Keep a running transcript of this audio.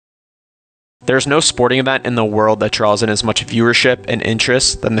There's no sporting event in the world that draws in as much viewership and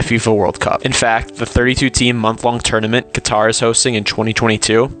interest than the FIFA World Cup. In fact, the 32-team month-long tournament Qatar is hosting in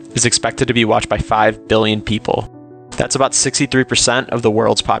 2022 is expected to be watched by 5 billion people. That's about 63% of the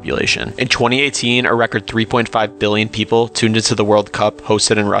world's population. In 2018, a record 3.5 billion people tuned into the World Cup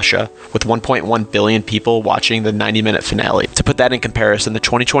hosted in Russia, with 1.1 billion people watching the 90-minute finale. To put that in comparison, the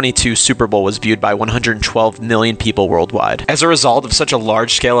 2022 Super Bowl was viewed by 112 million people worldwide. As a result of such a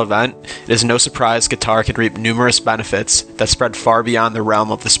large-scale event, it is no surprise Qatar can reap numerous benefits that spread far beyond the realm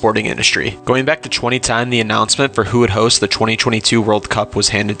of the sporting industry. Going back to 2010, the announcement for who would host the 2022 World Cup was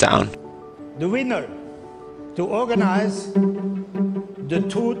handed down. The winner to organize the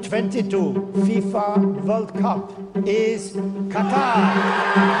 2022 FIFA World Cup is Qatar.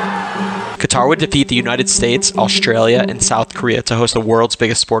 Qatar would defeat the United States, Australia, and South Korea to host the world's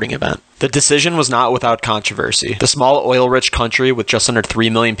biggest sporting event. The decision was not without controversy. The small oil-rich country with just under 3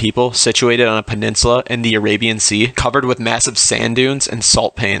 million people, situated on a peninsula in the Arabian Sea, covered with massive sand dunes and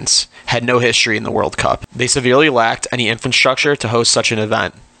salt pains, had no history in the World Cup. They severely lacked any infrastructure to host such an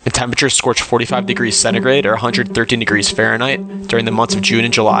event, and temperatures scorched 45 degrees centigrade or 113 degrees Fahrenheit during the months of June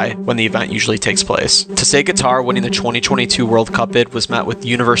and July when the event usually takes place. To say Qatar winning the 2022 World Cup bid was met with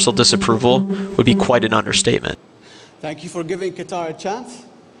universal disapproval would be quite an understatement. Thank you for giving Qatar a chance,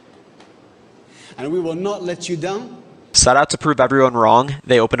 and we will not let you down. Set out to prove everyone wrong,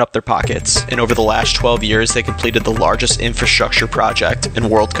 they opened up their pockets, and over the last 12 years they completed the largest infrastructure project in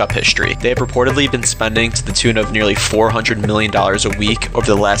World Cup history. They have reportedly been spending to the tune of nearly $400 million a week over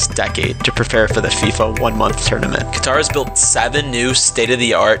the last decade to prepare for the FIFA one-month tournament. Qatar has built 7 new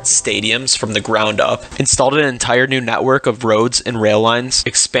state-of-the-art stadiums from the ground up, installed an entire new network of roads and rail lines,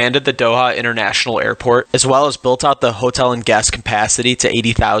 expanded the Doha International Airport, as well as built out the hotel and guest capacity to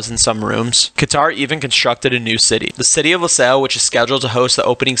 80,000 some rooms. Qatar even constructed a new city. The city of Lusail, which is scheduled to host the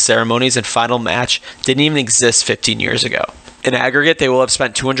opening ceremonies and final match, didn't even exist 15 years ago. In aggregate, they will have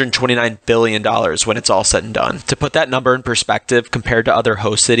spent $229 billion when it's all said and done. To put that number in perspective, compared to other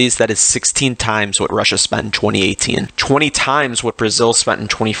host cities, that is 16 times what Russia spent in 2018, 20 times what Brazil spent in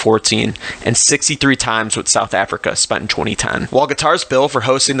 2014, and 63 times what South Africa spent in 2010. While Qatar's bill for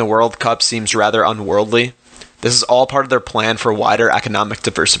hosting the World Cup seems rather unworldly, this is all part of their plan for wider economic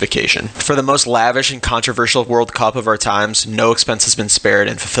diversification. For the most lavish and controversial World Cup of our times, no expense has been spared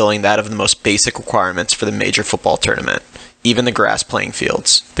in fulfilling that of the most basic requirements for the major football tournament, even the grass playing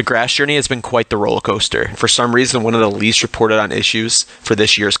fields. The grass journey has been quite the roller coaster. For some reason, one of the least reported on issues for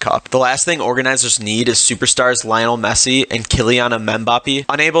this year's Cup. The last thing organizers need is superstars Lionel Messi and Kylian Mbappe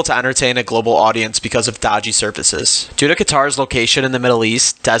unable to entertain a global audience because of dodgy surfaces. Due to Qatar's location in the Middle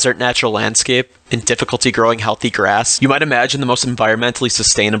East, desert natural landscape, and difficulty growing healthy grass, you might imagine the most environmentally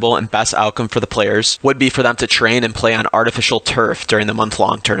sustainable and best outcome for the players would be for them to train and play on artificial turf during the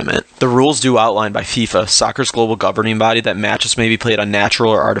month-long tournament. The rules do outline by FIFA, soccer's global governing body, that matches may be played on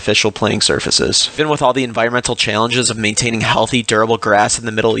natural or artificial playing surfaces. Even with all the environmental challenges of maintaining healthy, durable grass in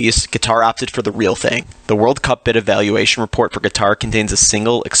the Middle East, Qatar opted for the real thing. The World Cup bid evaluation report for Qatar contains a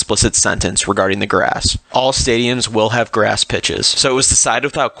single explicit sentence regarding the grass. All stadiums will have grass pitches, so it was decided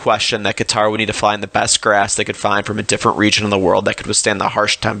without question that Qatar would need to find the best grass they could find from a different region of the world that could withstand the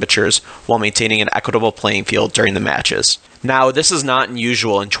harsh temperatures while maintaining an equitable playing field during the matches. Now, this is not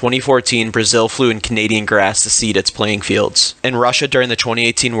unusual. In 2014, Brazil flew in Canadian grass to seed its playing fields. And Russia, during the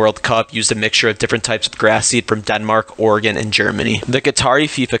 2018 World Cup, used a mixture of different types of grass seed from Denmark, Oregon, and Germany. The Qatari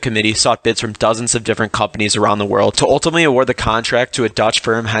FIFA committee sought bids from dozens of different companies around the world to ultimately award the contract to a Dutch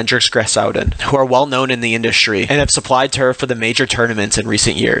firm, Hendricks Grashouden, who are well known in the industry and have supplied turf for the major tournaments in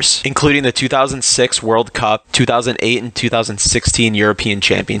recent years, including the 2006 World Cup, 2008 and 2016 European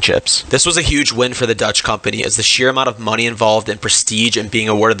Championships. This was a huge win for the Dutch company, as the sheer amount of money involved in prestige and being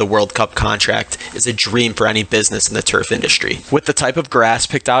awarded the World Cup contract is a dream for any business in the turf industry. With the type of grass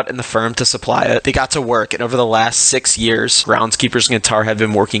picked out and the firm to supply it, they got to work, and over the last 6 years, groundskeepers in Qatar have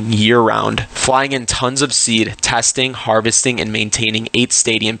been working year-round, flying in tons of seed, testing, harvesting, and maintaining 8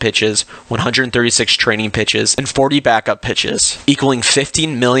 stadium pitches, 136 training pitches, and 40 backup pitches, equaling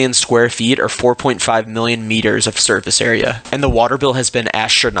 15 million square feet or 4.5 million meters of surface area. And the water bill has been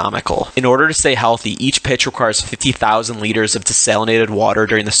astronomical. In order to stay healthy, each pitch requires 50,000 liters of desalinated water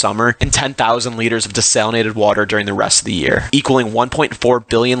during the summer and 10,000 liters of desalinated water during the rest of the year, equaling 1.4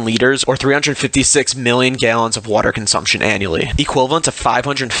 billion liters or 356 million gallons of water consumption annually, equivalent to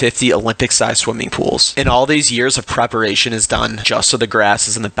 550 Olympic-sized swimming pools. And all these years of preparation is done just so the grass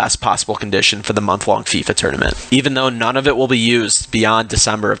is in the best possible condition for the month-long FIFA tournament, even though none of it will be used beyond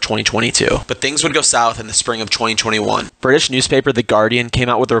December of 2022. But things would go south in the spring of 2021. British newspaper The Guardian came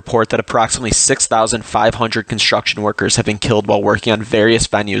out with a report that approximately 6,500 construction workers members have been killed while working on various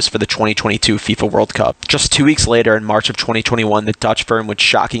venues for the 2022 FIFA World Cup. Just 2 weeks later, in March of 2021, the Dutch firm would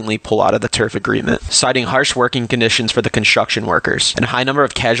shockingly pull out of the turf agreement, citing harsh working conditions for the construction workers and a high number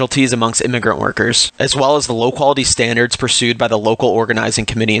of casualties amongst immigrant workers, as well as the low-quality standards pursued by the local organizing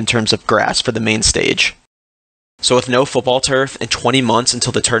committee in terms of grass for the main stage. So with no football turf and 20 months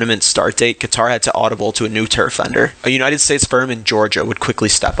until the tournament's start date, Qatar had to audible to a new turf vendor. A United States firm in Georgia would quickly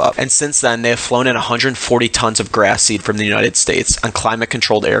step up, and since then they have flown in 140 tons of grass seed from the United States on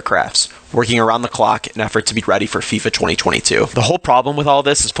climate-controlled aircrafts, working around the clock in an effort to be ready for FIFA 2022. The whole problem with all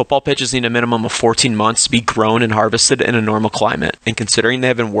this is football pitches need a minimum of 14 months to be grown and harvested in a normal climate, and considering they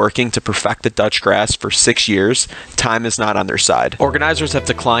have been working to perfect the Dutch grass for 6 years, time is not on their side. Organizers have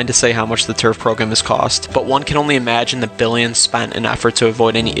declined to say how much the turf program has cost, but one can only imagine the billions spent in an effort to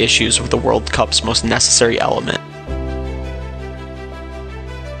avoid any issues with the World Cup's most necessary element.